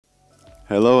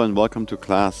Hello and welcome to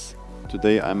class.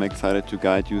 Today I'm excited to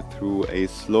guide you through a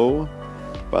slow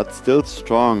but still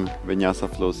strong Vinyasa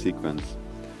flow sequence.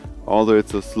 Although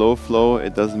it's a slow flow,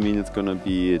 it doesn't mean it's going to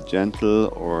be gentle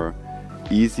or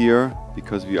easier,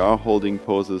 because we are holding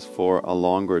poses for a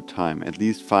longer time, at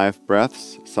least 5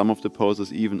 breaths, some of the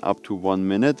poses even up to 1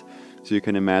 minute. So you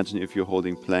can imagine if you're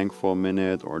holding plank for a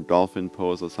minute or dolphin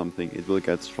pose or something, it will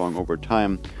get strong over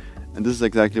time. And this is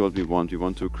exactly what we want. We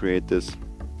want to create this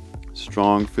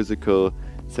strong physical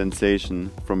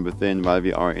sensation from within while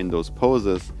we are in those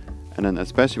poses. And then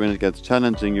especially when it gets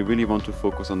challenging, you really want to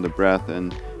focus on the breath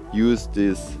and use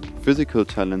this physical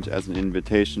challenge as an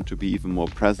invitation to be even more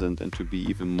present and to be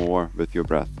even more with your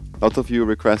breath. Lots of you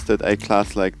requested a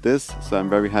class like this, so I'm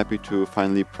very happy to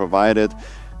finally provide it.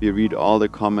 We read all the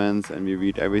comments and we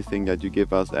read everything that you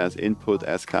give us as input,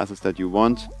 as classes that you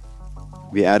want.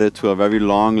 We added to a very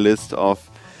long list of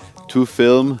to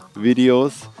film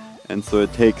videos, and so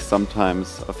it takes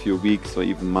sometimes a few weeks or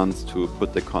even months to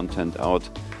put the content out.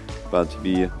 But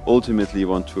we ultimately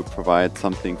want to provide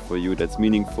something for you that's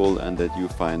meaningful and that you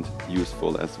find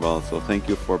useful as well. So thank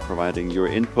you for providing your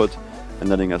input and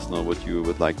letting us know what you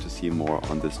would like to see more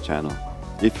on this channel.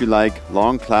 If you like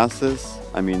long classes,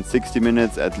 60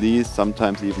 minutes at least,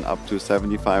 sometimes even up to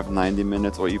 75, 90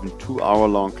 minutes or even 2-hour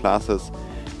long classes,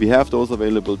 we have those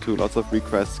available too. Lots of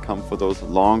requests come for those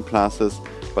long classes,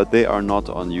 but they are not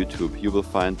on YouTube. You will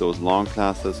find those long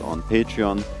classes on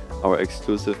Patreon, our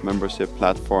exclusive membership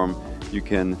platform. You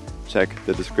can check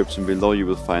the description below, you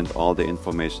will find all the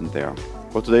information there.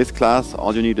 For today's class,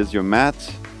 all you need is your mat,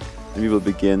 and we will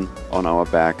begin on our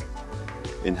back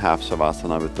in half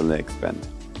Shavasana with the legs bent.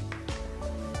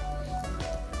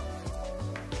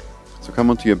 So come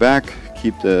onto your back,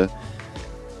 keep the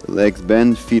legs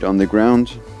bent, feet on the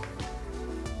ground.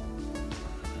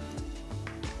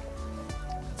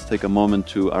 Let's take a moment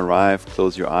to arrive,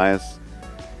 close your eyes.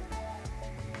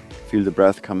 Feel the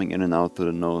breath coming in and out through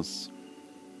the nose.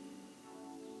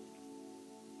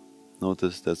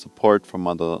 Notice the support from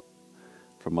Mother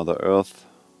Earth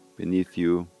beneath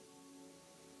you.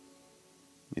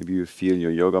 Maybe you feel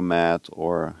your yoga mat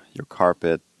or your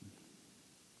carpet.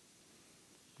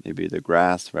 Maybe the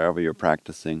grass wherever you're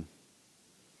practicing.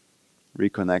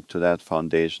 Reconnect to that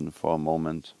foundation for a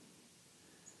moment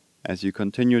as you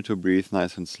continue to breathe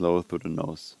nice and slow through the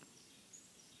nose.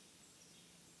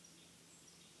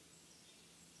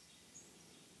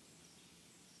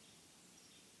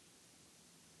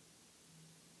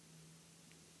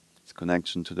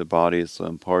 Connection to the body is so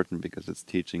important because it's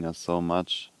teaching us so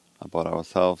much about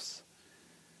ourselves.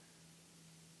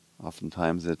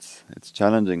 Oftentimes it's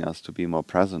challenging us to be more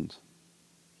present,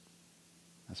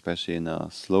 especially in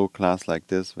a slow class like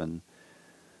this when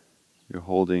you're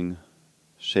holding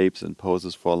shapes and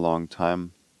poses for a long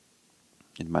time.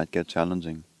 It might get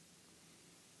challenging.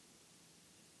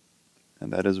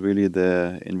 And that is really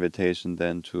the invitation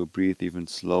then to breathe even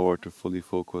slower, to fully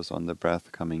focus on the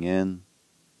breath coming in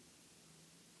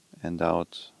and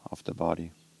out of the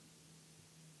body.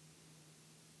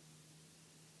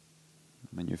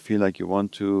 When you feel like you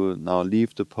want to now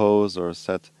leave the pose or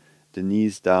set the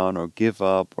knees down or give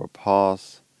up or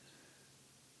pause,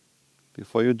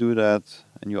 before you do that,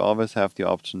 and you always have the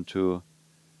option to,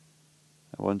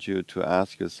 I want you to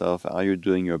ask yourself, are you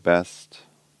doing your best?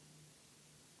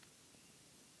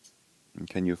 And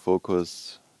can you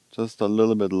focus just a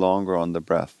little bit longer on the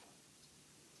breath?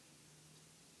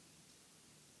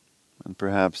 And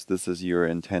perhaps this is your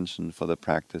intention for the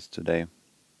practice today.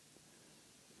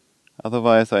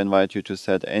 Otherwise, I invite you to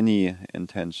set any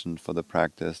intention for the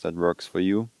practice that works for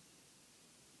you,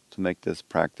 to make this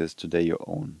practice today your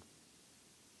own.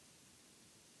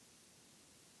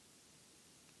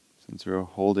 Since we're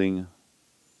holding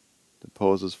the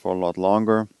poses for a lot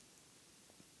longer,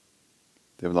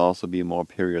 there will also be more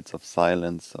periods of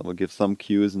silence. I will give some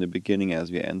cues in the beginning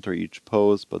as we enter each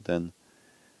pose, but then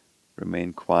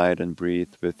remain quiet and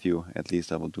breathe with you. At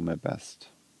least I will do my best.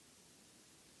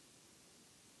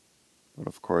 But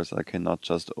of course I cannot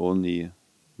just only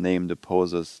name the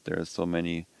poses. There are so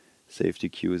many safety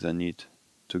cues I need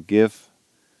to give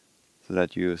so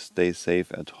that you stay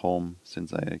safe at home.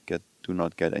 Since I do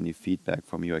not get any feedback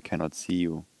from you, I cannot see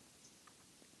you.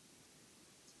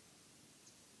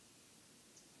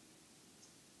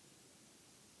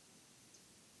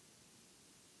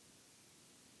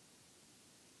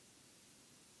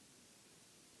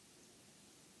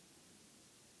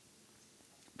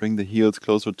 Bring the heels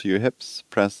closer to your hips,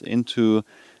 press into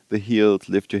the heels,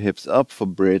 lift your hips up for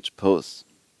bridge pose.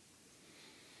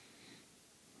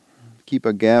 Keep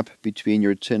a gap between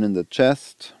your chin and the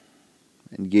chest.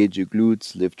 Engage your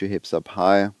glutes, lift your hips up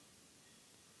high.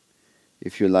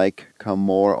 If you like, come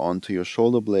more onto your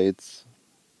shoulder blades.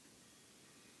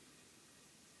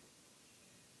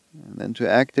 And then to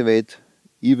activate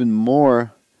even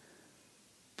more,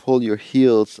 pull your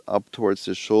heels up towards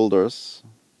the shoulders.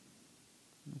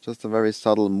 Just a very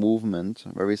subtle movement,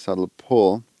 a very subtle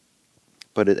pull,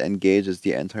 but it engages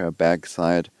the entire back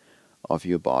side of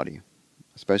your body.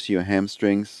 Especially your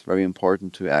hamstrings, very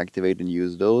important to activate and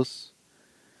use those.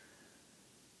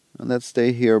 And let's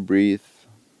stay here, breathe.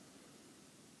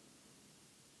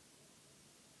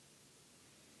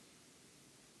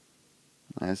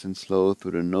 Nice and slow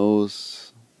through the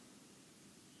nose.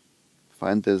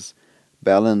 Find this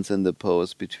balance in the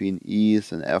pose between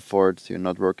ease and effort. So you're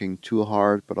not working too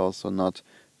hard, but also not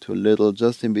too little.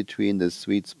 Just in between, this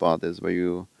sweet spot is where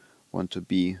you want to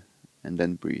be, and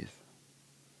then breathe.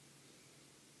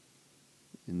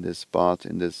 In this spot,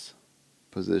 in this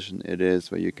position, it is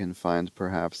where you can find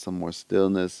perhaps some more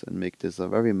stillness and make this a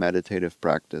very meditative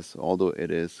practice, although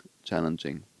it is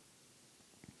challenging.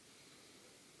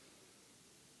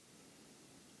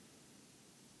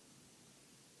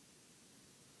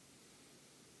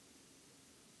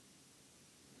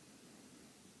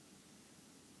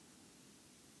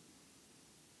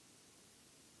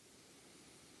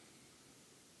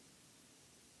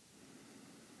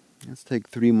 Let's take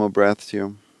 3 more breaths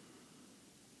here.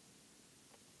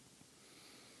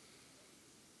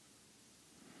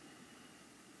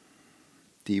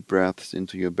 Deep breaths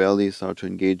into your belly, start to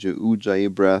engage your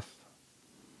Ujjayi breath.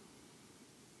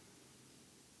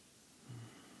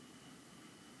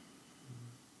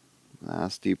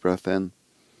 Last deep breath in.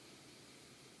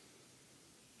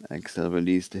 Exhale,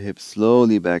 release the hips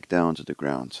slowly back down to the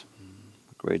ground.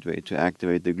 A great way to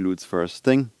activate the glutes first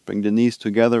thing. Bring the knees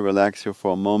together, relax here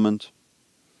for a moment.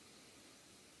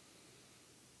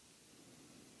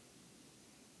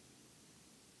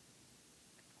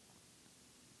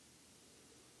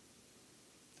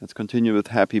 Let's continue with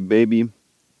happy baby.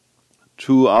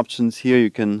 2 options here. You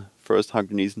can first hug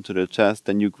the knees into the chest,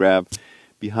 then you grab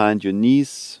behind your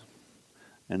knees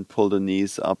and pull the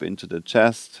knees up into the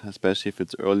chest, especially if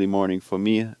it's early morning for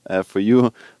me. For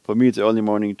you, for me it's early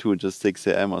morning too, just 6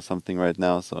 a.m. or something right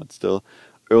now, so it's still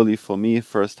early for me.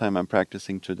 First time I'm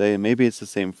practicing today. Maybe it's the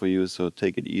same for you, so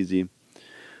take it easy.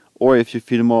 Or if you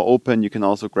feel more open, you can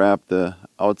also grab the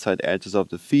outside edges of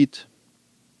the feet.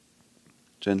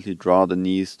 Gently draw the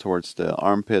knees towards the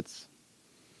armpits.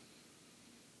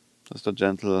 Just a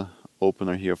gentle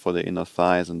opener here for the inner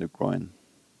thighs and the groin.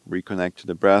 Reconnect to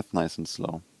the breath, nice and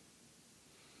slow.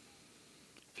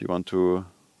 If you want to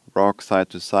rock side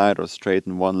to side or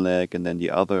straighten one leg and then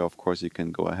the other, of course you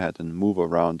can go ahead and move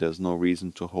around. There's no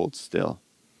reason to hold still.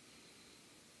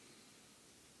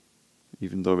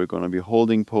 Even though we're going to be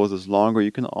holding poses longer,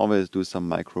 you can always do some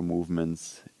micro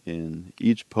movements in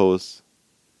each pose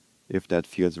if that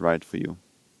feels right for you.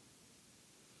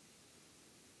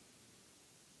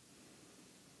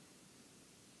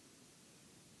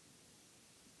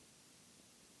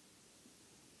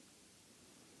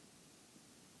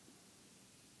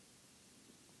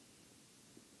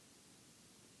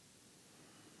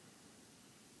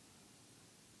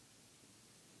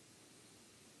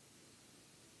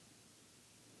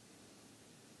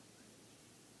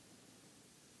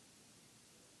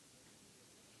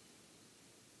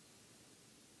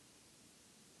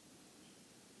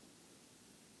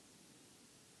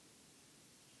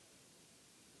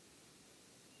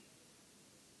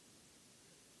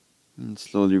 And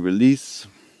slowly release.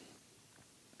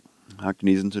 Hug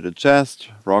knees into the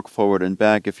chest, rock forward and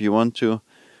back if you want to.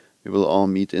 We will all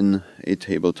meet in a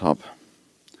tabletop.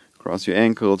 Cross your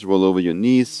ankles, roll over your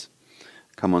knees,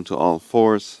 come onto all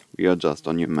fours, readjust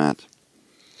on your mat.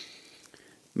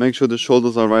 Make sure the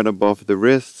shoulders are right above the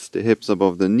wrists, the hips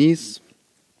above the knees,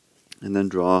 and then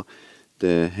draw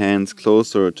the hands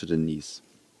closer to the knees.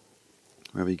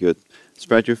 Very good.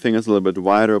 Spread your fingers a little bit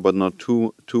wider, but not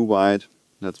too wide.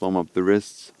 Let's warm up the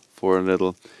wrists for a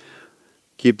little.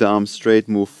 Keep the arms straight,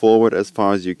 move forward as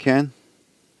far as you can,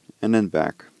 and then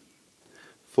back.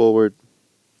 Forward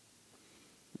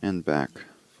and back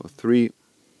for 3,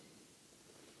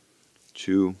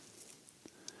 2,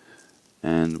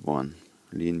 and 1.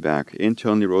 Lean back.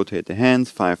 Internally rotate the hands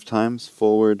 5 times,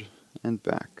 forward and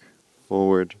back,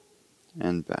 forward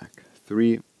and back.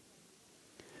 3,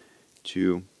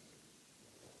 2,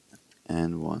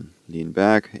 and 1. Lean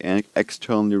back and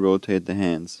externally rotate the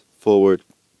hands, forward,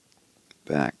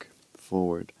 back,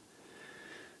 forward,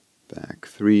 back.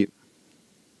 3,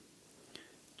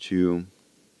 2,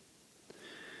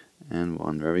 and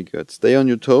 1. Very good. Stay on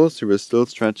your toes. You are still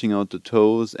stretching out the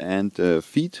toes and the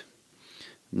feet.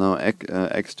 Now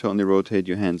externally rotate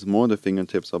your hands more. The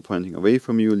fingertips are pointing away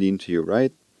from you. Lean to your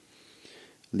right.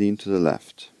 Lean to the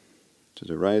left. To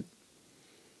the right.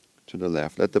 To the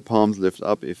left. Let the palms lift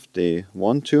up if they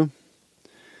want to.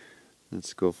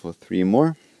 Let's go for 3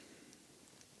 more.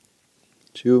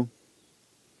 2.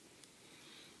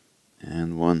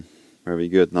 And 1. Very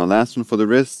good. Now last one for the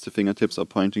wrists. The fingertips are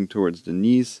pointing towards the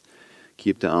knees.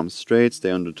 Keep the arms straight.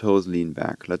 Stay on the toes. Lean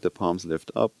back. Let the palms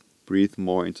lift up. Breathe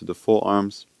more into the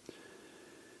forearms.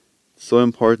 So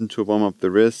important to warm up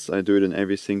the wrists. I do it in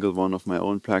every single one of my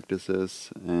own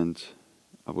practices, and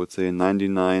I would say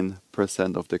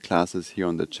 99% of the classes here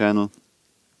on the channel.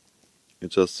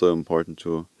 It's just so important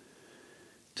to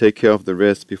take care of the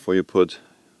wrists before you put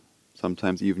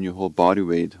sometimes even your whole body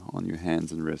weight on your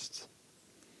hands and wrists.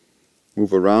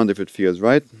 Move around if it feels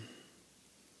right.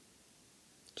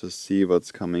 Just see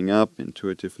what's coming up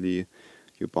intuitively.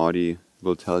 Your body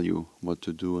will tell you what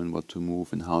to do and what to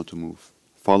move and how to move.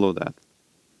 Follow that.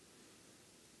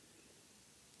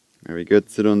 Very good.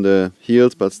 Sit on the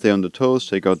heels but stay on the toes.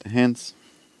 Shake out the hands.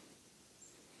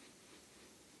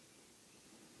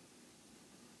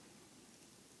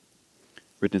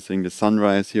 Witnessing the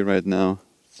sunrise here right now.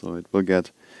 So it will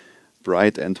get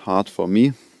bright and hot for me.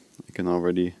 I can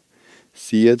already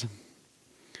see it.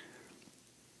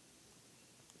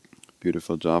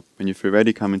 Beautiful job. When you feel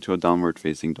ready, come into a downward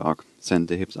facing dog. Send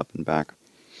the hips up and back.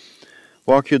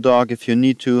 Walk your dog if you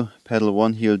need to. Pedal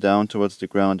one heel down towards the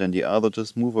ground and the other.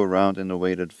 Just move around in a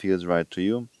way that feels right to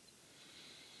you.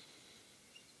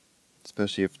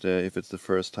 Especially if it's the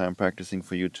first time practicing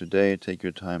for you today, take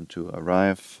your time to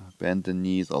arrive. Bend the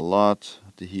knees a lot.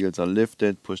 The heels are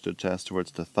lifted. Push the chest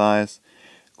towards the thighs.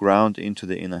 Ground into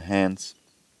the inner hands.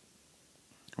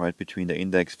 Right between the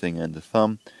index finger and the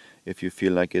thumb. If you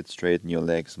feel like it, straighten your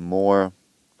legs more.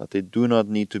 But they do not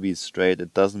need to be straight.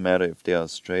 It doesn't matter if they are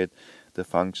straight. The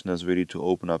function is really to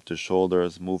open up the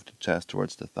shoulders, move the chest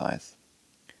towards the thighs.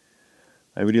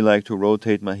 I really like to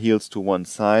rotate my heels to one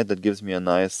side. That gives me a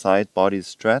nice side body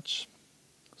stretch.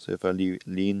 So if I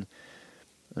lean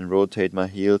and rotate my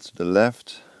heels to the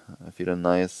left, I feel a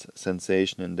nice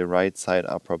sensation in the right side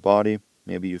upper body.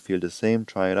 Maybe you feel the same,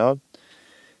 try it out.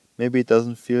 Maybe it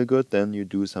doesn't feel good, then you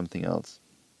do something else.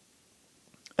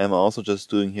 I'm also just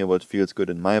doing here what feels good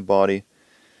in my body.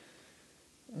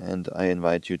 And I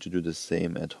invite you to do the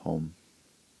same at home.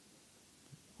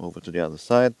 Over to the other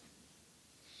side.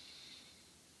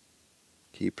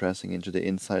 Keep pressing into the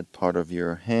inside part of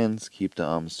your hands. Keep the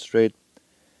arms straight.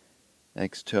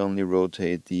 Externally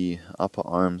rotate the upper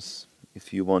arms.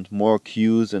 If you want more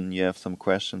cues and you have some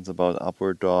questions about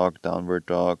upward dog, downward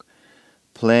dog,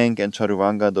 plank and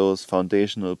chaturanga, those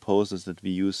foundational poses that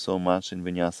we use so much in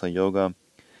Vinyasa yoga,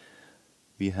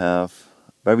 we have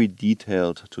very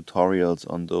detailed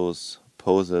tutorials on those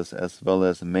poses, as well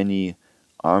as many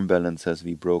arm balances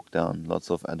we broke down. Lots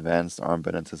of advanced arm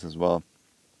balances as well.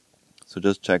 So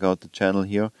just check out the channel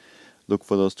here. Look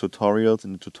for those tutorials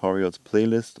in the tutorials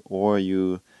playlist, or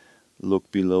you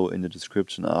look below in the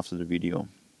description after the video.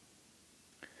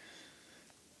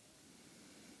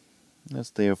 Let's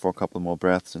stay here for a couple more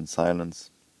breaths in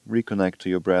silence. Reconnect to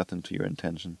your breath and to your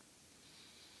intention.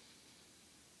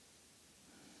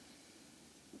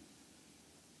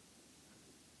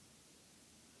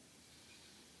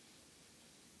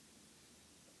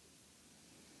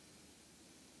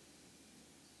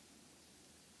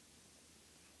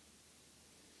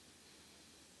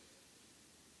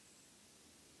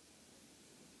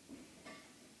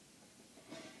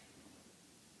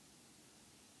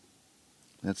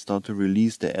 Let's start to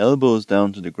release the elbows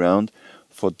down to the ground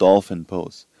for dolphin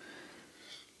pose.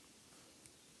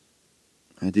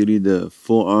 Ideally the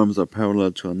forearms are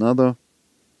parallel to another.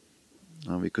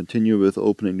 Now we continue with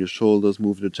opening the shoulders,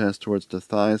 move the chest towards the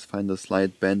thighs, find a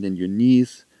slight bend in your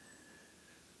knees.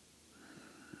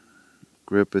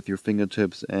 Grip with your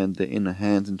fingertips and the inner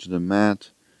hands into the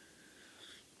mat.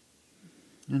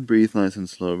 And breathe nice and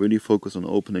slow. Really focus on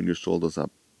opening the shoulders up.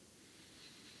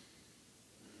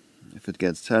 If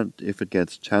it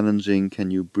gets challenging,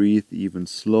 can you breathe even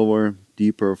slower,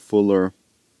 deeper, fuller?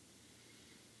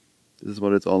 This is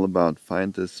what it's all about.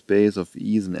 Find the space of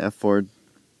ease and effort.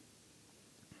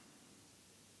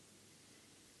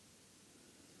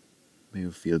 May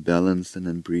you feel balanced and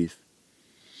then breathe.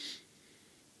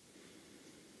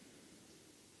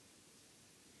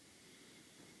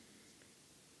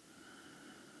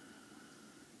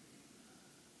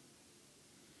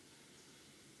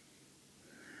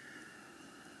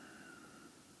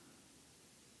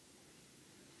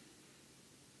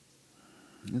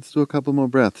 Let's do a couple more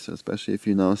breaths, especially if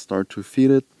you now start to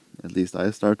feel it. At least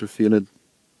I start to feel it.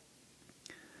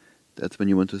 that's when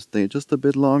you want to stay just a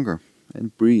bit longer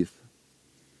and breathe.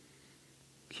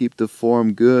 Keep the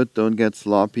form good, don't get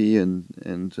sloppy and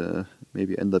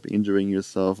maybe end up injuring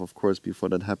yourself. Of course, before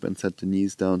that happens, set the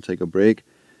knees down, take a break.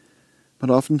 But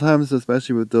oftentimes,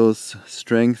 especially with those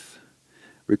strength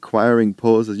requiring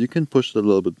poses, you can push it a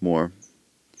little bit more.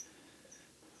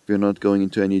 If you're not going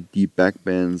into any deep back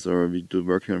bends, or if you're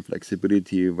working on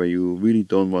flexibility where you really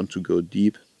don't want to go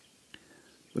deep.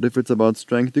 But if it's about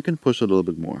strength, you can push a little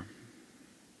bit more.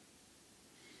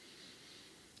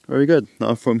 Very good.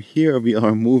 Now from here we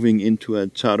are moving into a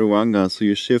chaturanga. So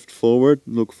you shift forward,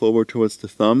 look forward towards the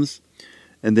thumbs,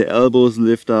 and the elbows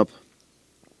lift up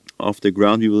off the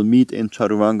ground. We will meet in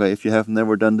chaturanga. If you have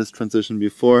never done this transition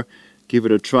before, give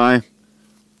it a try.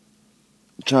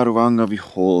 Chaturanga, we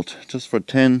hold just for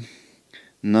 10,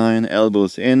 9,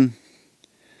 elbows in,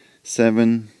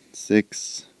 7,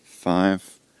 6,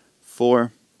 5,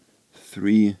 4,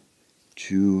 3,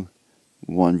 2,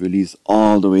 1. Release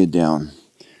all the way down.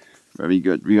 Very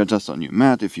good. Readjust on your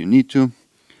mat if you need to.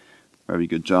 Very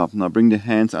good job. Now bring the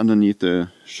hands underneath the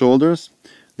shoulders.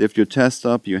 Lift your chest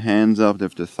up, your hands up,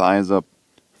 lift the thighs up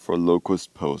for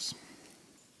locust pose.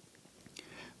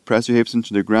 Press your hips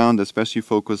into the ground, especially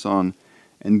focus on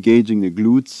engaging the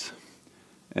glutes,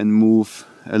 and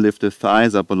lift the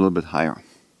thighs up a little bit higher.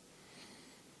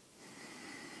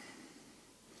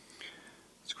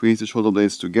 Squeeze the shoulder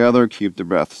blades together, keep the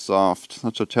breath soft.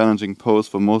 Such a challenging pose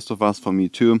for most of us, for me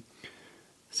too.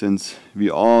 Since we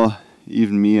all,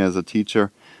 even me as a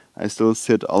teacher, I still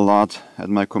sit a lot at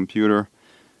my computer,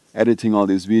 editing all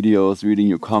these videos, reading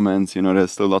your comments. You know,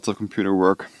 there's still lots of computer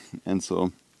work. And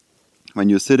so when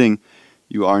you're sitting,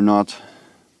 you are not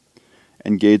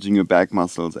engaging your back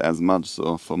muscles as much.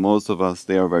 So for most of us,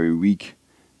 they are very weak.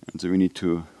 And so we need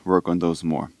to work on those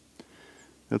more.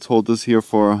 Let's hold this here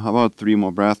for about 3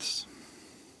 more breaths.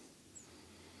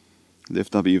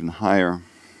 Lift up even higher.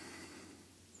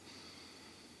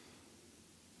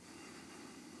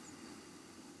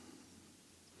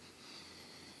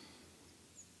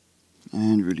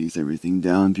 And release everything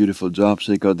down. Beautiful job.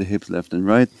 Shake out the hips left and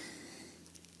right.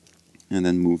 And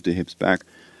then move the hips back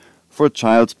for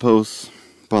child's pose,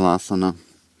 Balasana.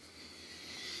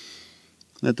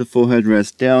 Let the forehead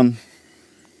rest down.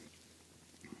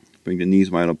 Bring the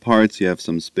knees wide apart so you have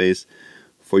some space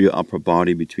for your upper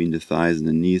body between the thighs and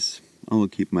the knees. I will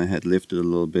keep my head lifted a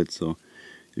little bit so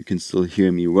you can still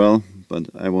hear me well, but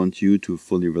I want you to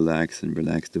fully relax and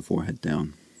relax the forehead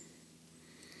down.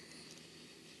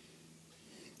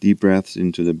 Deep breaths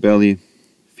into the belly.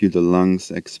 Feel the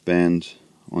lungs expand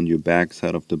on your back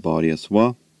side of the body as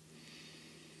well.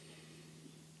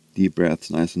 Deep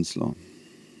breaths, nice and slow.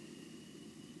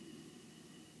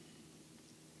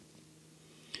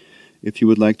 If you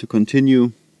would like to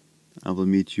continue, I will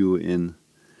meet you in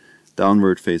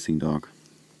downward facing dog.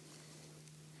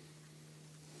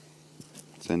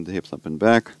 Send the hips up and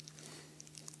back.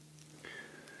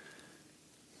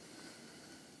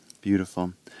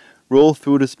 Beautiful. Roll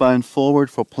through the spine forward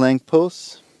for plank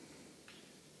pose.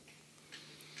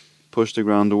 Push the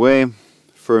ground away,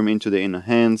 firm into the inner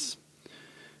hands.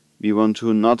 We want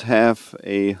to not have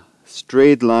a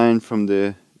straight line from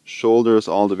the shoulders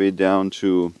all the way down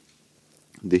to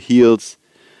the heels.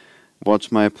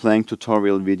 Watch my plank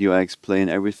tutorial video. I explain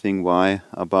everything why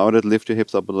about it. Lift your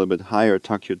hips up a little bit higher,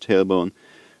 tuck your tailbone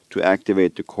to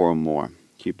activate the core more.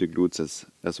 Keep the glutes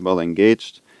as well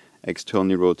engaged.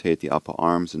 Externally rotate the upper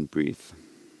arms and breathe.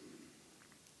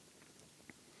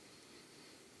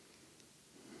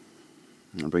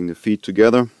 Now bring the feet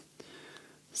together.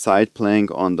 Side plank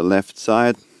on the left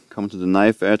side. Come to the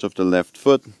knife edge of the left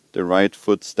foot. The right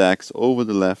foot stacks over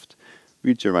the left.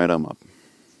 Reach your right arm up.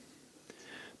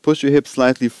 Push your hips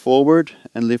slightly forward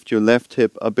and lift your left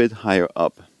hip a bit higher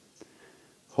up.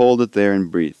 Hold it there and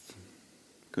breathe.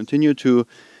 Continue to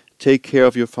take care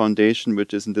of your foundation,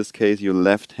 which is in this case your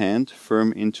left hand,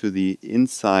 firm into the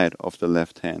inside of the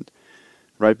left hand.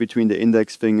 Right between the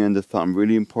index finger and the thumb.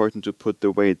 Really important to put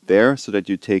the weight there so that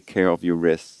you take care of your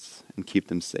wrists and keep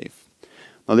them safe.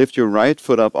 Now lift your right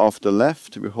foot up off the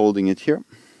left. We're holding it here.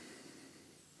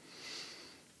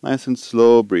 Nice and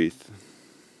slow, breathe.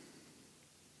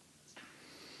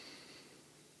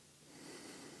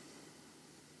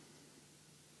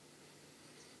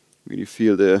 Really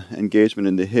feel the engagement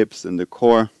in the hips and the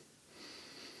core.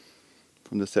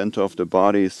 From the center of the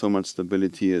body, so much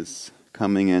stability is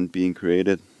coming and being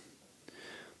created.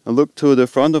 Now look to the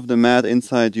front of the mat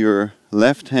inside your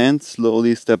left hand.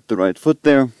 Slowly step the right foot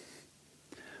there.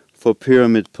 For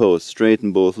pyramid pose,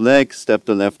 straighten both legs. Step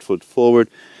the left foot forward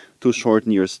to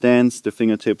shorten your stance. The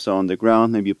fingertips are on the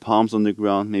ground, maybe palms on the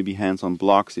ground, maybe hands on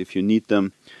blocks if you need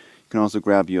them. can also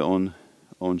grab your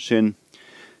own shin.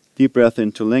 Deep breath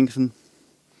in to lengthen.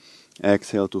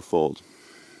 Exhale to fold.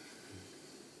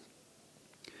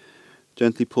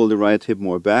 Gently pull the right hip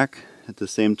more back. At the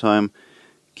same time,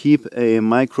 keep a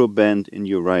micro bend in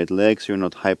your right leg so you're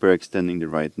not hyperextending the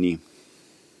right knee.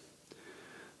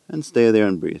 And stay there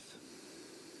and breathe.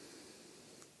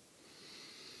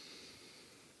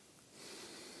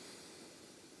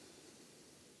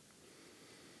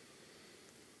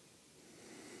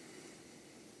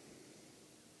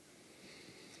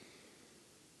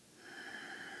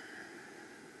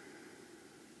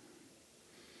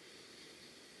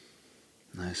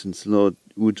 Nice and slow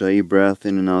Ujjayi breath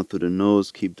in and out through the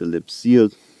nose. Keep the lips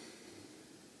sealed.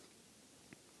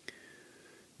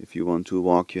 If you want to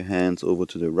walk your hands over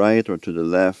to the right or to the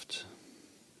left,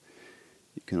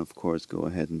 you can of course go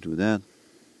ahead and do that.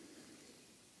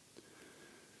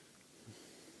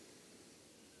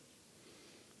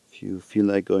 If you feel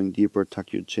like going deeper,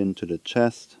 tuck your chin to the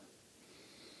chest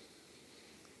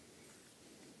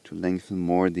to lengthen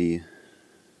more the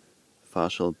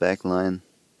fascial back line.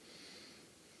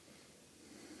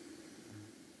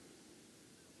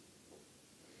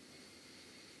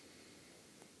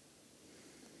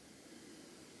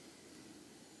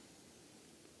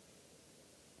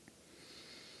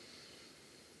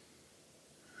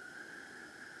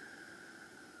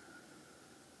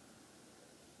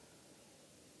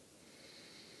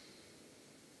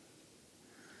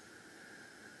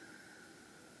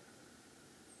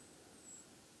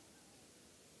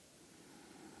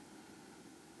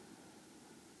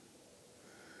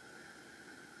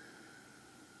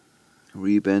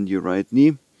 Rebend your right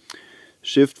knee.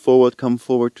 Shift forward, come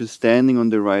forward to standing on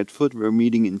the right foot. We're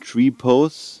meeting in tree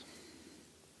pose.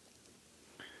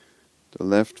 The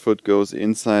left foot goes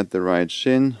inside the right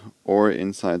shin or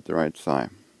inside the right thigh.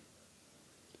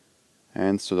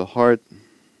 Hands to the heart.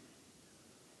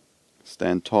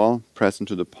 Stand tall, press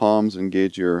into the palms,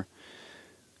 engage your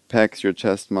pecs, your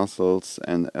chest muscles,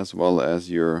 and as well as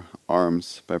your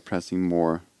arms by pressing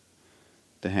more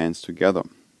the hands together.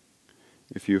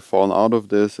 If you fall out of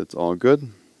this, it's all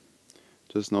good.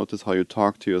 Just notice how you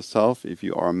talk to yourself. If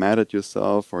you are mad at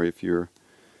yourself or if you're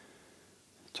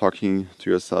talking to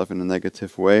yourself in a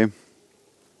negative way,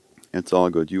 it's all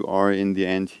good. You are in the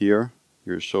end here.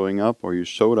 You're showing up, or you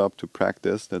showed up to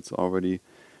practice. That's already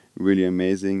really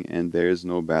amazing, and there is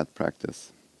no bad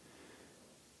practice.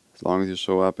 As long as you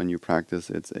show up and you practice,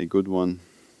 it's a good one.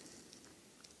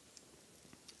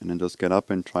 And then just get up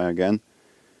and try again.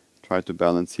 Try to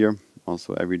balance here.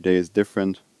 Also, every day is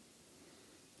different.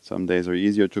 Some days are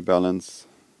easier to balance,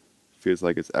 feels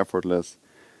like it's effortless,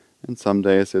 and some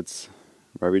days it's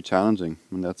very challenging,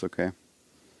 and that's okay.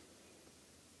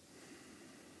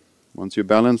 Once you're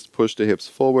balanced, push the hips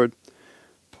forward,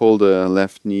 pull the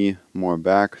left knee more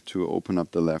back to open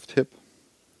up the left hip.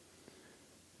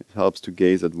 It helps to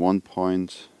gaze at one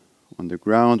point on the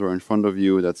ground or in front of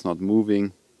you that's not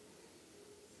moving.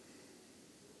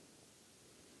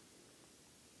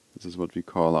 This is what we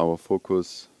call our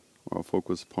focus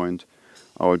point,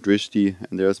 our drishti,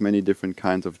 and there's many different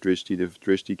kinds of drishti. The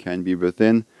drishti can be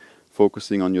within,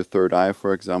 focusing on your third eye,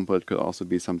 for example. It could also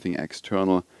be something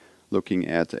external, looking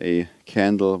at a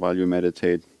candle while you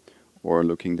meditate, or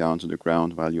looking down to the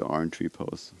ground while you are in tree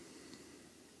pose.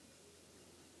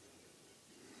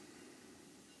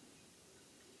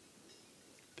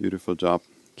 Beautiful job.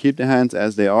 Keep the hands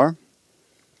as they are.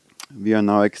 We are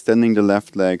now extending the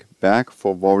left leg back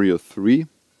for warrior 3.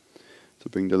 So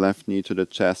bring the left knee to the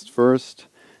chest first,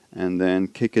 and then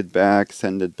kick it back,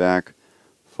 send it back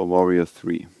for warrior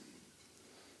 3.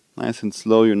 Nice and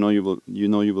slow. You know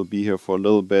you will be here for a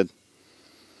little bit.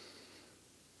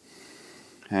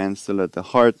 Hands still at the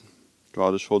heart.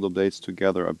 Draw the shoulder blades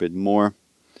together a bit more.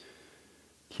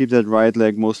 Keep that right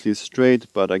leg mostly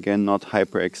straight, but again not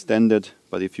hyperextended.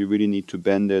 But if you really need to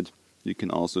bend it, you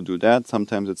can also do that.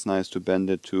 Sometimes it's nice to bend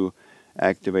it to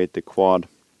activate the quad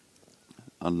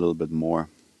a little bit more.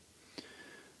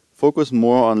 Focus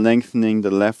more on lengthening the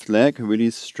left leg,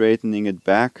 really straightening it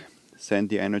back. Send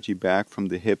the energy back from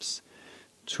the hips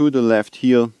to the left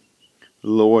heel.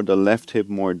 Lower the left hip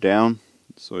more down,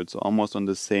 so it's almost on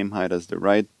the same height as the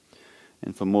right.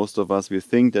 And for most of us, we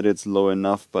think that it's low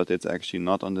enough, but it's actually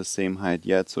not on the same height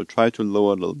yet. So try to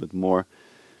lower a little bit more.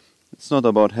 It's not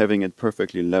about having it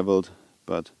perfectly leveled,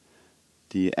 but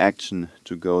the action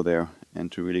to go there and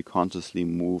to really consciously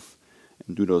move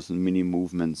and do those mini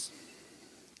movements.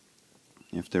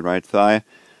 If the right thigh,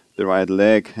 the right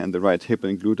leg, and the right hip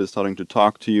and glute is starting to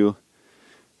talk to you,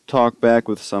 talk back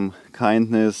with some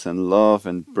kindness and love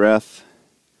and breath.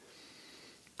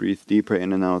 Breathe deeper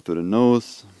in and out through the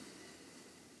nose.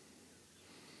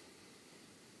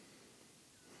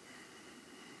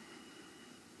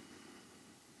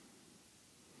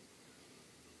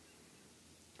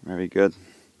 Very good.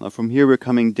 Now from here we're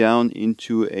coming down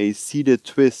into a seated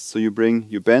twist. So you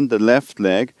bend the left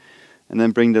leg and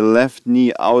then bring the left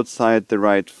knee outside the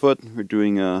right foot. We're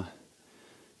doing a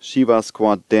Shiva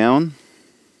squat down.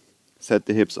 Set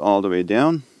the hips all the way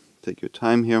down. Take your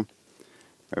time here.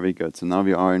 Very good. So now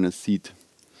we are in a seat.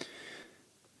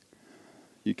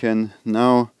 You can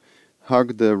now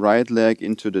hug the right leg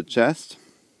into the chest,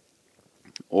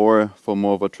 or for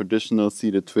more of a traditional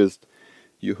seated twist,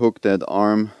 you hook that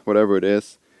arm, whatever it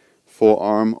is,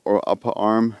 forearm or upper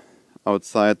arm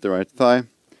outside the right thigh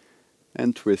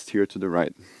and twist here to the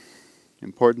right.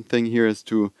 Important thing here is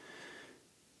to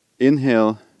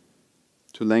inhale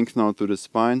to lengthen out through the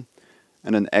spine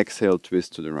and then exhale,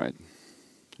 twist to the right.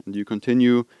 And you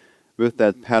continue with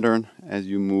that pattern as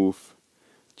you move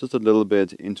just a little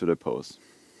bit into the pose.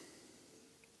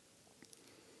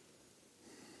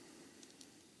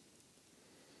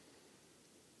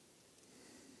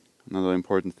 Another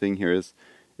important thing here is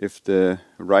if the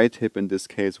right hip in this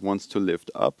case wants to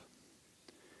lift up,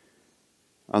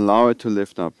 allow it to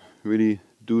lift up. Really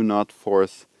do not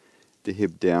force the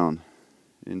hip down.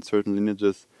 In certain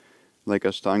lineages, like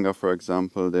Ashtanga for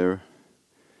example, they're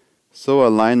so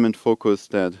alignment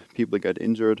focused that people get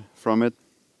injured from it.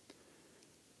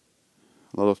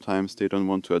 A lot of times they don't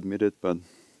want to admit it, but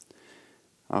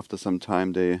after some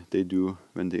time they do,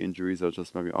 when the injuries are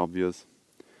just very obvious.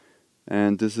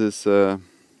 And this is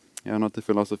not the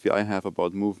philosophy I have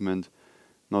about movement,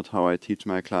 not how I teach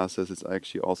my classes. It's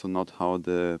actually also not how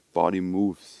the body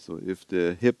moves. So if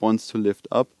the hip wants to lift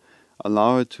up,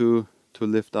 allow it to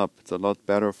lift up. It's a lot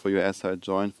better for your SI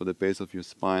joint, for the base of your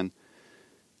spine.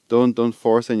 Don't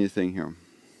force anything here.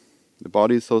 The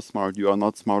body is so smart. You are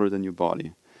not smarter than your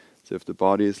body. So if the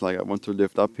body is like, I want to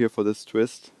lift up here for this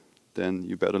twist, then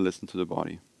you better listen to the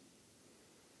body.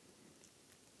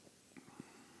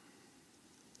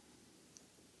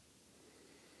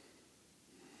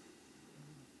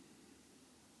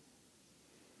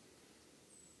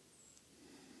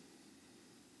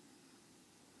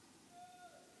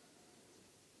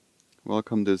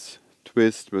 Welcome this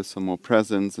twist with some more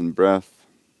presence and breath.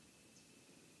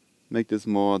 Make this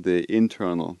more the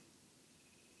internal.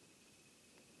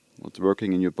 What's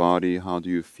working in your body? How do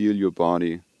you feel your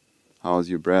body? How's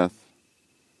your breath?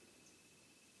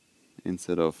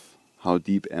 Instead of, how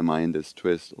deep am I in this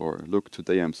twist? Or, look,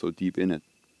 today I'm so deep in it.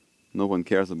 No one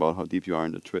cares about how deep you are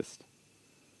in the twist.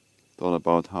 It's all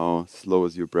about how slow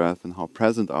is your breath and how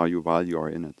present are you while you are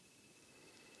in it.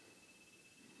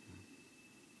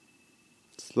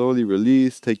 Slowly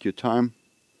release, take your time.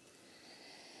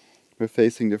 We're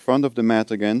facing the front of the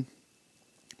mat again.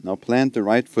 Now plant the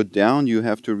right foot down. You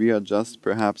have to readjust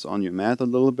perhaps on your mat a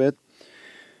little bit.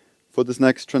 For this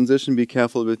next transition, be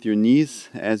careful with your knees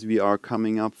as we are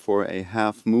coming up for a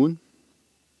half moon.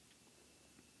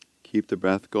 Keep the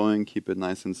breath going, keep it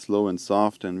nice and slow and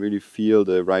soft, and really feel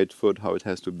the right foot, how it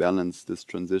has to balance this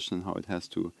transition, how it has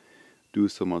to do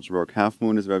so much work. Half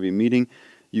moon is where we're meeting.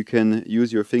 You can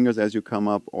use your fingers as you come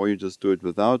up, or you just do it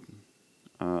without.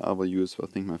 I will use, I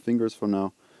think, my fingers for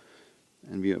now.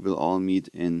 And we will all meet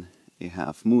in a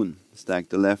half moon. Stack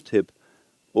the left hip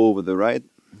over the right.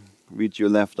 Reach your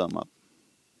left arm up.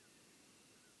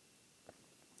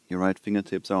 Your right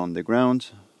fingertips are on the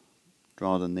ground.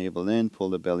 Draw the navel in,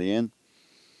 pull the belly in.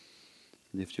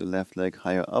 Lift your left leg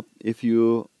higher up. If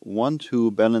you want to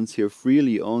balance here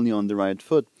freely only on the right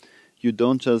foot, you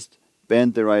don't just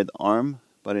bend the right arm,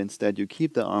 but instead you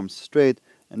keep the arms straight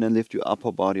and then lift your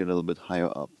upper body a little bit higher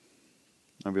up.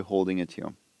 And we're holding it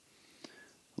here.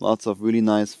 Lots of really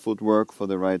nice footwork for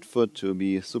the right foot to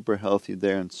be super healthy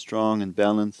there and strong and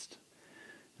balanced.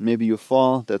 Maybe you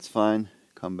fall, that's fine.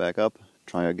 Come back up,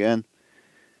 try again.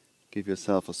 Give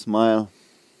yourself a smile.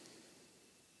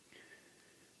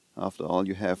 After all,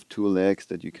 you have two legs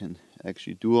that you can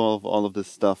actually do all of this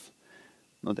stuff.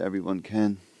 Not everyone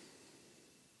can.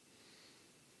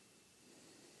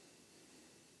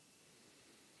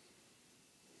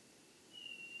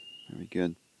 Very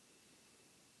good.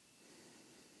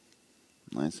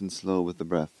 Nice and slow with the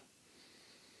breath.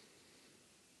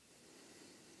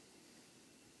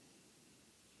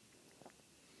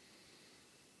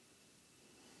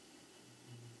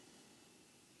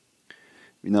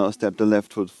 We now step the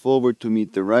left foot forward to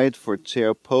meet the right for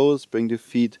chair pose. Bring the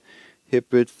feet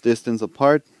hip width distance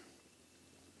apart.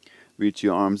 Reach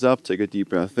your arms up, take a deep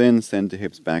breath in, send the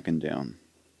hips back and down.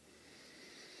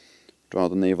 Draw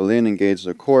the navel in, engage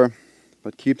the core,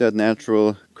 but keep that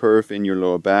natural curve in your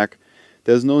lower back.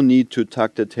 There's no need to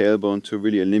tuck the tailbone to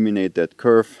really eliminate that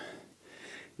curve.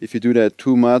 If you do that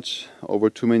too much over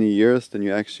too many years, then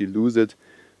you actually lose it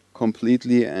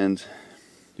completely, and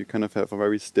you kind of have a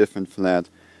very stiff and flat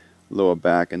lower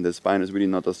back, and the spine is really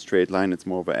not a straight line, it's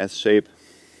more of a S shape.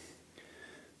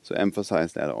 So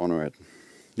emphasize that, honor it.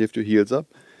 Lift your heels up.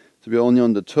 So we're only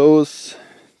on the toes.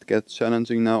 It gets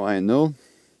challenging now, I know.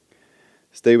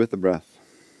 Stay with the breath.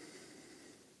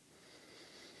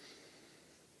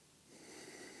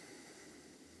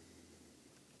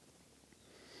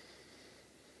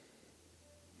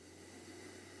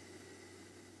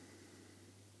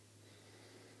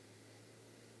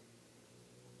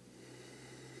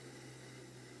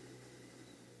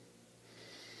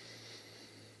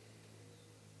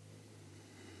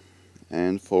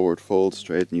 And forward fold,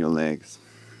 straighten your legs.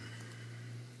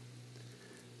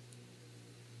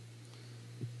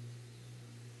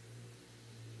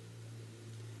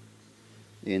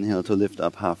 Inhale to lift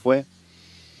up halfway.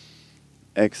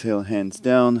 Exhale, hands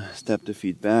down, step the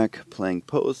feet back, plank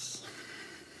pose.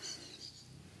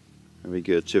 Very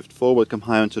good. Shift forward, come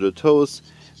high onto the toes.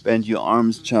 Bend your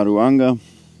arms, chaturanga.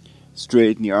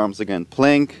 Straighten your arms again,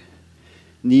 plank.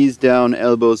 Knees down,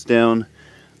 elbows down,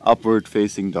 upward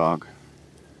facing dog.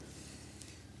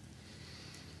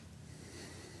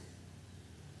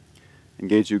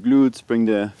 Engage your glutes, bring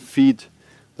the feet,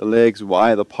 the legs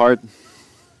wide apart.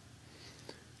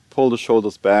 Pull the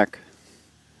shoulders back.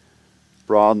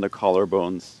 Broaden the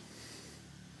collarbones.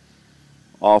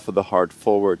 Offer the heart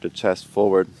forward, the chest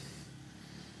forward.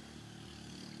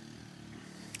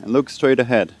 And look straight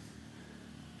ahead.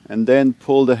 And then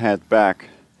pull the head back.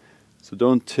 So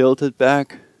don't tilt it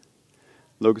back.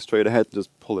 Look straight ahead, just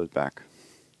pull it back.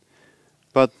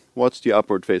 But watch the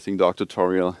upward facing dog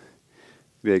tutorial.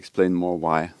 We explain more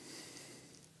why.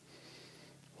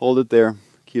 Hold it there.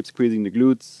 Keep squeezing the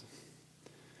glutes.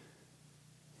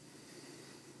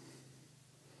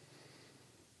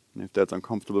 And if that's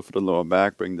uncomfortable for the lower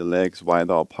back, bring the legs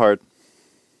wider apart.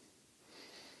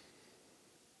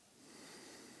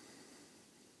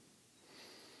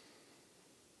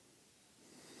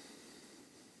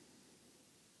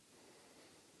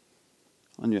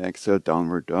 On your exhale,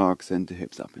 downward dog, send the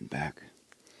hips up and back.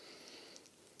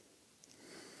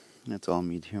 That's all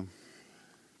medium.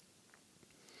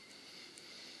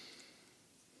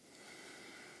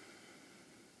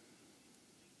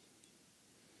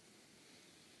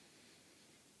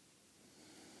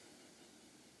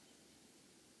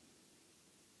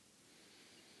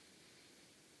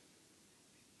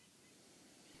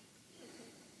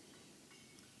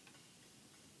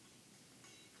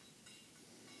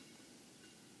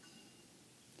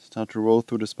 Start to roll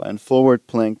through the spine forward,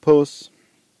 plank pose.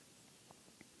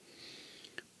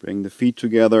 Bring the feet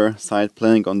together, side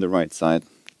plank on the right side.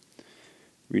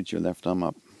 Reach your left arm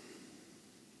up.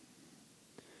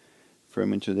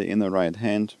 Firm into the inner right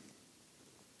hand.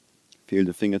 Feel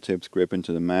the fingertips grip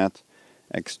into the mat.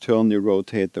 Externally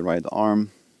rotate the right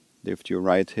arm. Lift your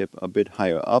right hip a bit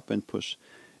higher up and push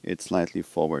it slightly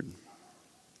forward.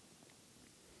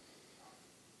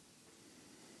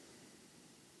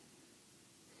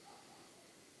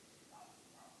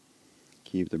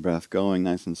 Keep the breath going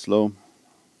nice and slow.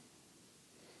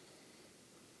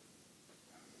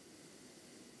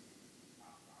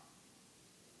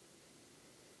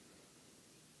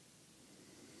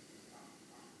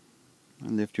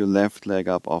 And lift your left leg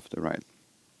up off the right.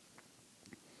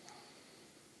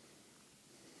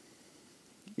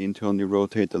 Internally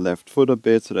rotate the left foot a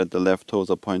bit so that the left toes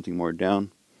are pointing more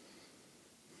down.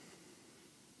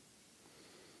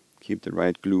 Keep the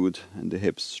right glute and the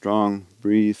hips strong.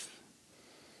 Breathe.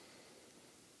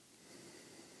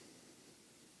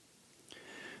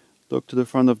 Look to the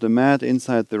front of the mat,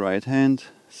 inside the right hand.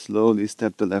 Slowly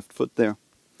step the left foot there.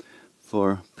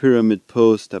 For pyramid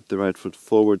pose, step the right foot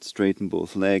forward, straighten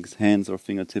both legs, hands or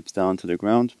fingertips down to the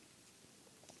ground.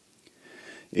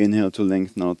 Inhale to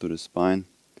lengthen out to the spine.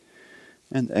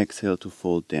 And exhale to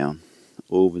fold down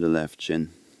over the left shin.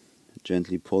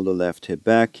 Gently pull the left hip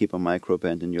back, keep a micro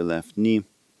bend in your left knee.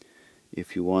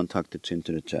 If you want, tuck the chin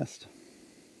to the chest.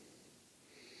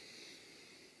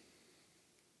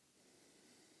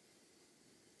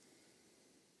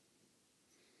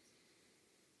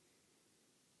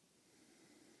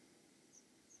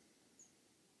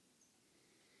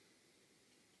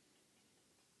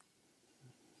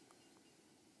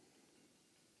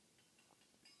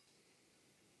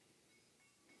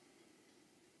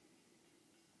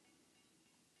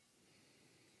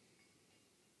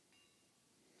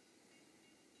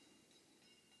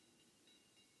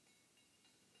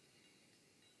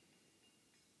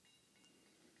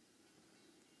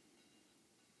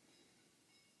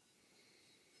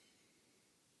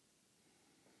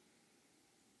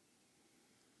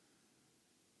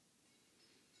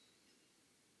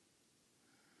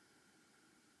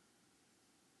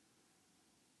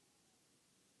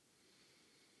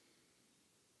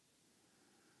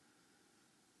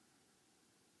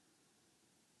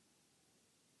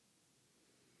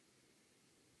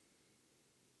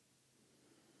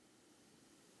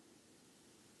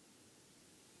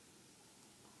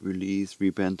 Release,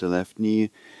 rebend the left knee.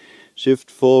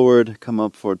 Shift forward, come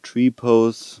up for tree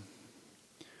pose.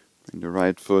 Bring the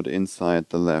right foot inside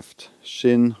the left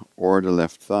shin or the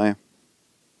left thigh.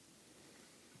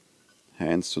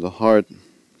 Hands to the heart,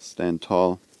 stand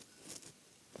tall.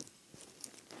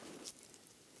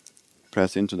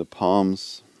 Press into the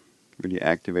palms, really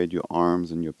activate your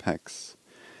arms and your pecs.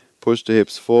 Push the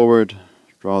hips forward,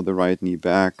 draw the right knee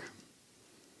back.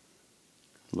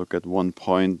 Look at one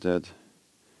point that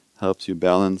helps you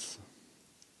balance.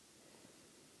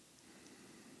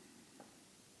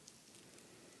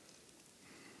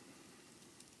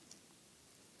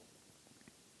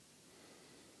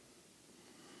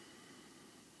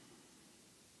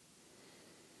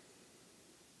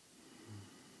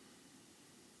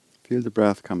 Feel the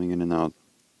breath coming in and out.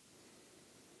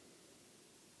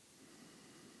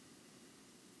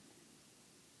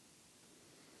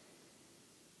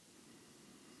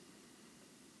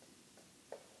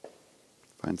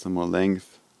 Find some more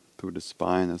length through the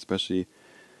spine, especially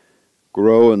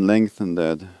grow and lengthen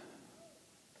that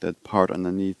part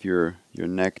underneath your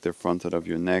neck, the front side of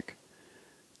your neck,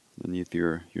 underneath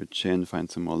your chin.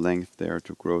 Find some more length there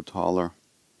to grow taller.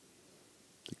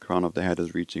 The crown of the head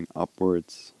is reaching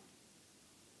upwards.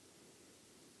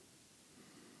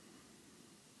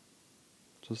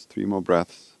 Just 3 more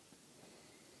breaths.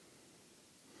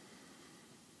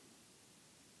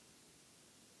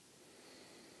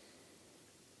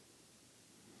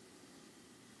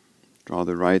 Draw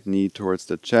the right knee towards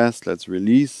the chest. Let's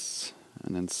release.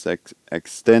 And then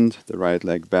extend the right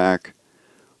leg back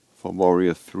for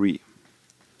Warrior 3.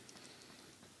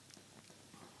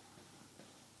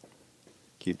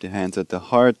 Keep the hands at the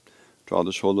heart. Draw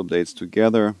the shoulder blades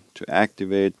together to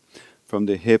activate. From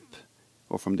the hip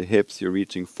or from the hips, you're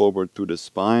reaching forward through the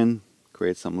spine.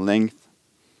 Create some length,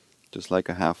 just like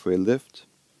a halfway lift.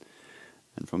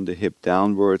 And from the hip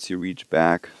downwards, you reach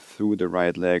back through the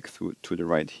right leg to the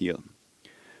right heel.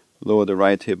 Lower the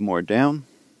right hip more down.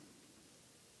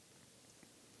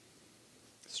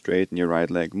 Straighten your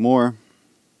right leg more.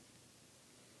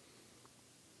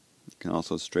 You can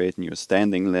also straighten your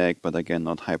standing leg, but again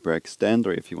not hyperextend,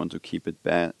 or if you want to keep it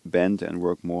bent and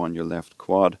work more on your left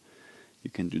quad, you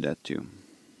can do that too.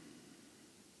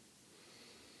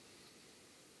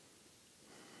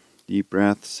 Deep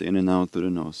breaths in and out through the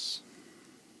nose.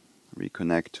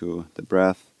 Reconnect to the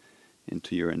breath,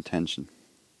 into your intention.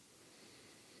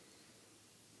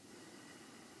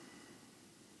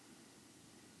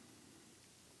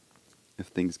 If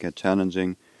things get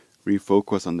challenging,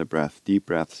 refocus on the breath. Deep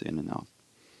breaths in and out.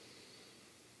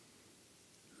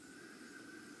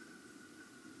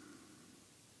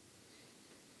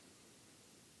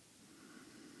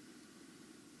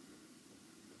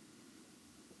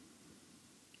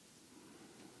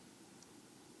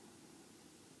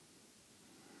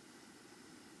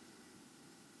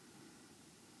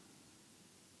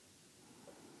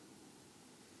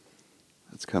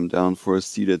 Let's come down for a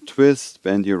seated twist.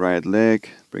 Bend your right leg.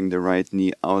 Bring the right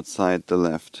knee outside the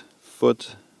left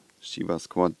foot. Shiva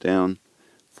squat down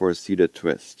for a seated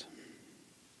twist.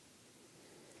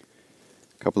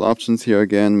 Couple options here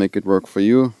again. Make it work for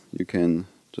you. You can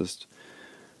just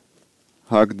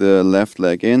hug the left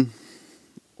leg in,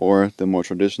 or the more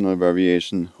traditional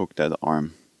variation, hook that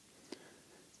arm.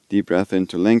 Deep breath in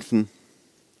to lengthen.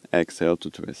 Exhale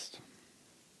to twist.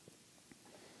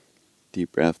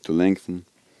 Deep breath to lengthen.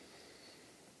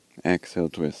 Exhale,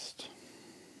 twist.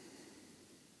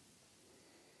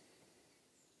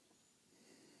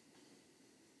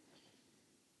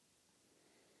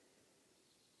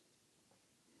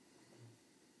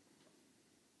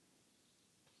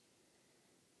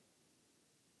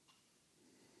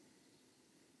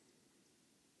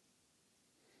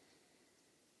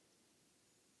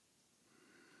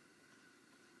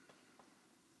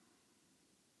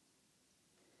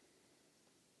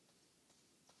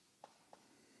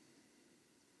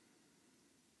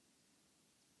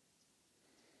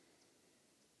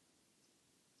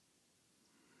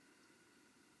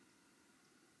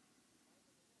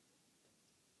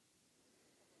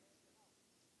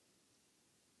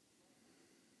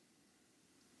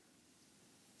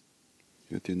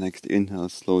 With your next inhale,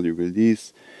 slowly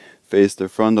release. Face the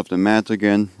front of the mat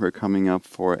again. We're coming up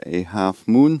for a half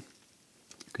moon.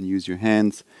 You can use your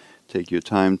hands. Take your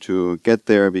time to get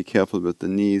there. Be careful with the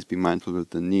knees. Be mindful with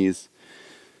the knees.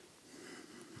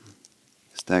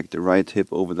 Stack the right hip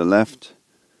over the left.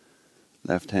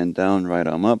 Left hand down, right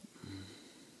arm up.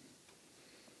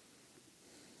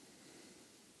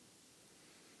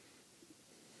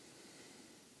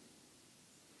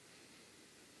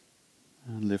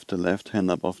 And lift the left hand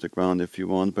up off the ground if you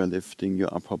want by lifting your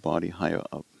upper body higher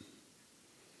up.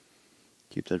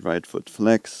 Keep that right foot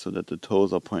flexed so that the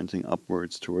toes are pointing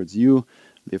upwards towards you.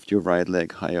 Lift your right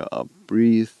leg higher up.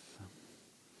 Breathe.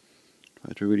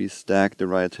 Try to really stack the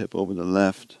right hip over the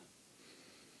left.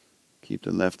 Keep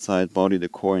the left side body, the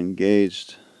core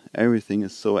engaged. Everything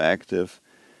is so active,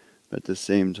 but at the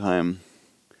same time,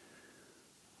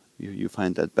 you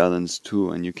find that balance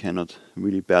too, and you cannot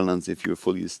really balance if you're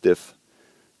fully stiff.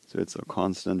 So it's a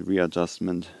constant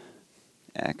readjustment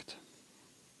act.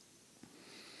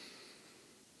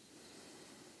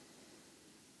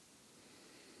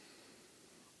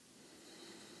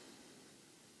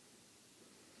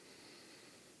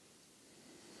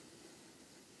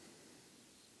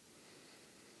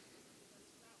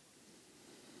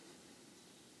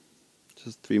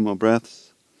 Just 3 more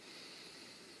breaths.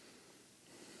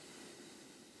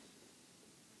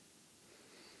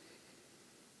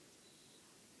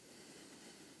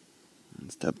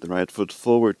 And step the right foot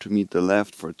forward to meet the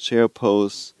left for chair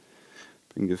pose.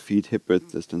 Bring your feet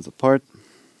hip-width distance apart.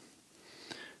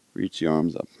 Reach the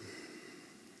arms up.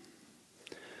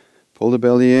 Pull the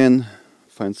belly in.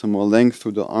 Find some more length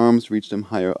through the arms. Reach them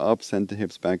higher up. Send the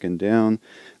hips back and down.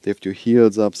 Lift your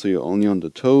heels up so you're only on the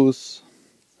toes.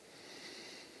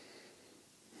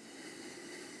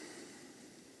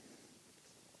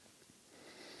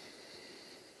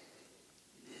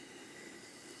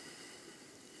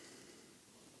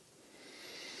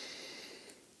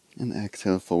 And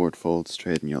exhale, forward fold,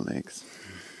 straighten your legs.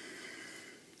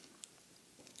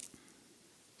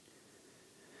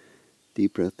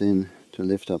 Deep breath in to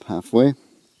lift up halfway.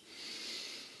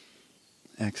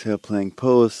 Exhale, plank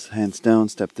pose, hands down,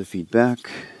 step the feet back.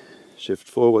 Shift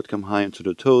forward, come high into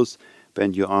the toes.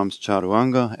 Bend your arms,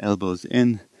 chaturanga, elbows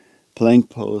in. Plank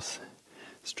pose,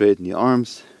 straighten the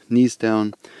arms, knees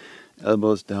down,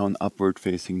 elbows down, upward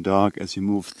facing dog as you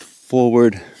move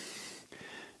forward.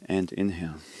 And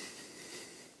inhale.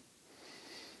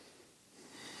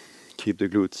 Keep the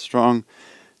glutes strong,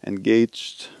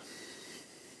 engaged.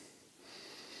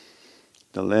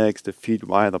 The legs, the feet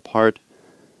wide apart.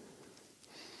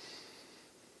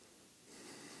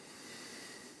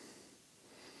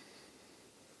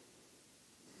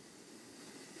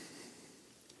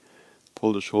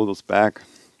 Pull the shoulders back.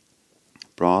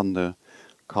 Broaden the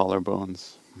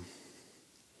collarbones.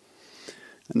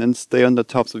 And then stay on the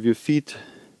tops of your feet.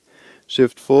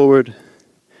 Shift forward.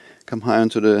 Come high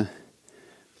onto the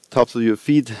tops of your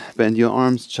feet. Bend your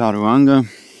arms. Chaturanga.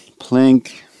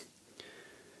 Plank.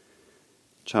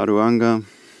 Chaturanga.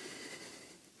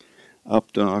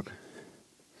 Up dog.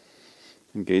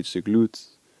 Engage the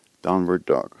glutes. Downward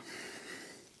dog.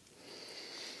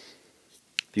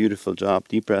 Beautiful job.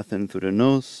 Deep breath in through the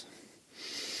nose.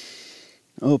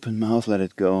 Open mouth, let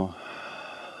it go.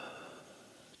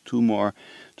 2 more,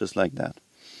 just like that.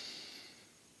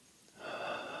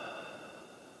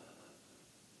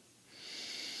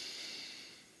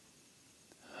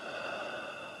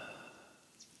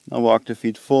 Now walk the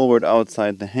feet forward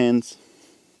outside the hands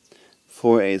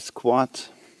for a squat.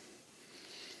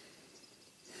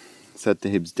 Set the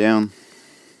hips down.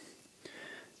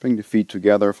 Bring the feet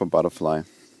together for butterfly.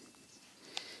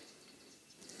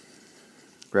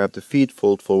 Grab the feet,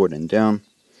 fold forward and down.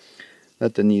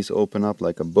 Let the knees open up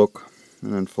like a book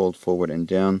and then fold forward and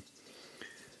down.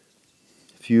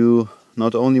 If you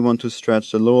not only want to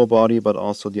stretch the lower body but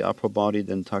also the upper body,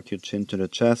 then tuck your chin to the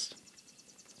chest.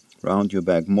 Round your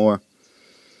back more.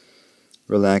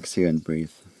 Relax here and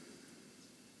breathe.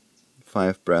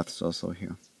 5 breaths also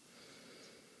here.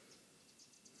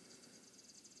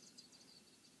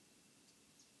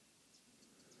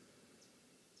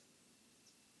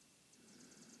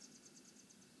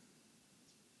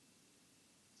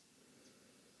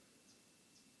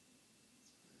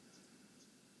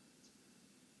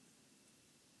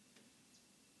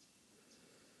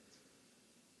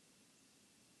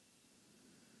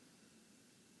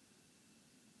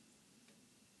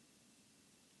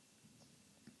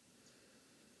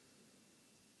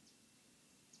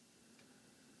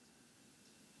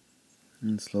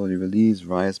 And slowly release,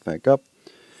 rise back up.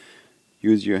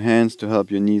 Use your hands to help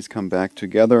your knees come back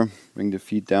together. Bring the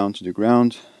feet down to the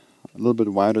ground, a little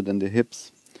bit wider than the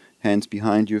hips. Hands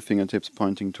behind you, fingertips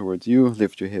pointing towards you.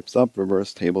 Lift your hips up,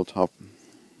 reverse tabletop.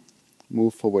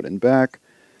 Move forward and back.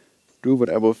 Do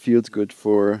whatever feels good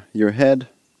for your head.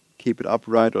 Keep it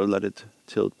upright or let it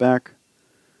tilt back.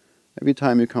 Every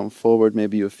time you come forward,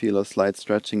 maybe you feel a slight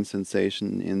stretching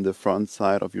sensation in the front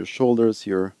side of your shoulders,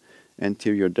 your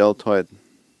anterior deltoid.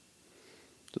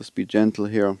 Just be gentle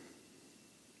here.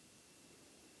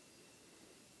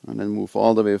 And then move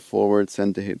all the way forward,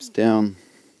 send the hips down.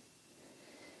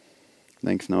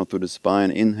 Lengthen out through the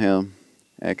spine, inhale.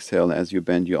 Exhale as you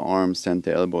bend your arms, send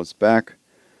the elbows back.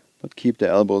 But keep the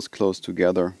elbows close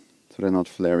together so they're not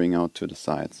flaring out to the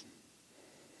sides.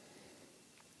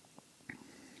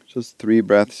 Just 3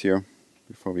 breaths here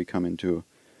before we come into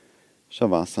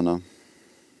Shavasana.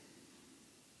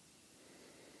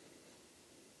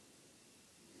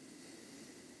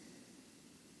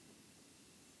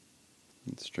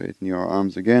 And straighten your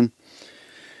arms again.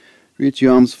 Reach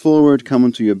your arms forward, come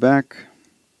onto your back.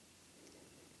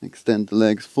 Extend the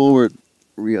legs forward.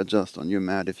 Readjust on your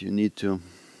mat if you need to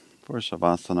for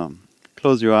Shavasana.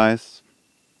 Close your eyes.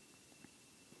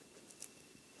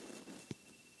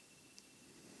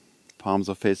 Palms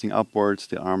are facing upwards.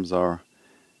 The arms are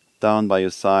down by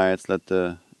your sides. Let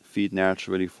the feet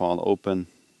naturally fall open.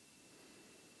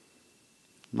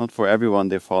 Not for everyone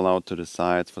they fall out to the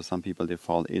sides. For some people they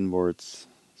fall inwards.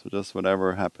 So just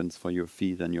whatever happens for your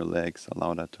feet and your legs,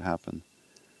 allow that to happen.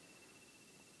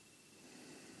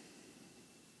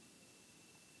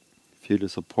 Feel the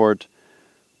support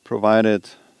provided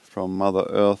from Mother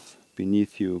Earth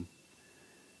beneath you.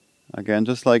 Again,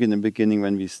 just like in the beginning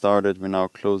when we started, we're now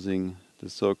closing the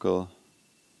circle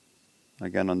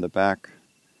again on the back.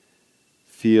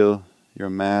 Feel your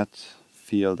mat,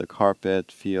 feel the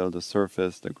carpet, feel the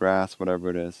surface, the grass,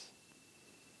 whatever it is.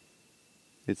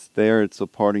 It's there, it's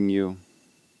supporting you.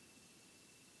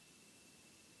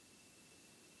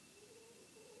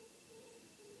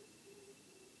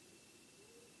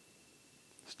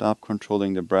 Stop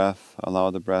controlling the breath,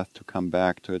 allow the breath to come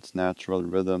back to its natural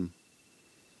rhythm.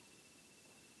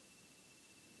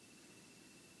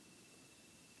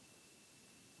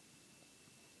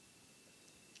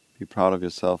 Be proud of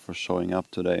yourself for showing up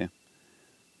today,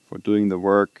 for doing the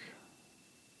work.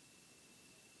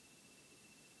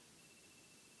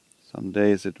 Some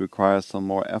days it requires some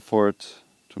more effort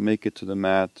to make it to the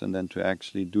mat and then to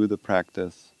actually do the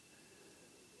practice.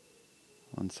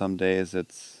 On some days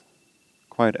it's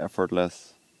quite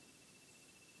effortless.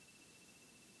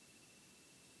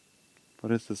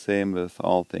 But it's the same with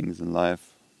all things in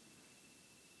life.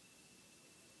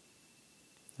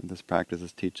 And this practice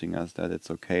is teaching us that it's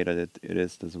okay that it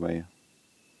is this way.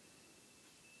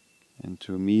 And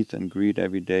to meet and greet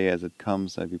every day as it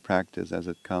comes, every practice as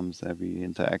it comes, every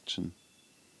interaction,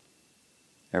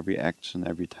 every action,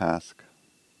 every task.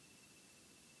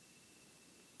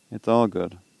 It's all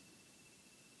good.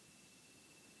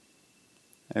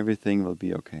 Everything will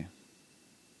be okay.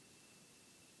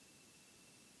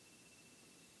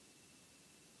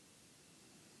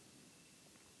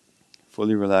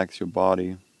 Fully relax your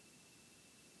body.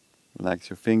 Relax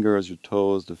your fingers, your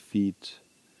toes, the feet,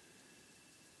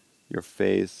 your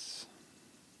face.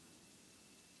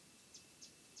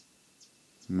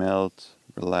 Melt,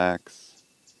 relax,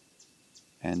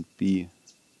 and be.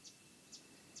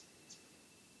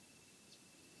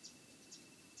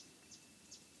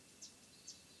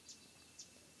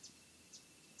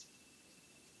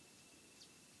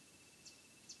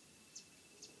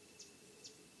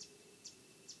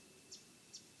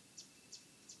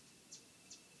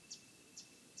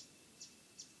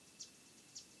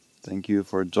 Thank you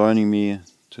for joining me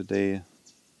today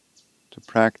to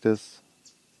practice.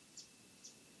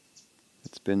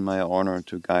 It's been my honor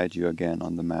to guide you again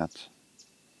on the mat.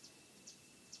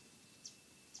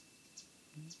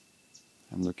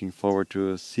 I'm looking forward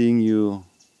to seeing you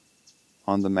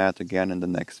on the mat again in the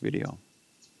next video.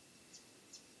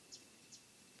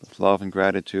 With love and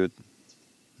gratitude,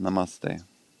 Namaste.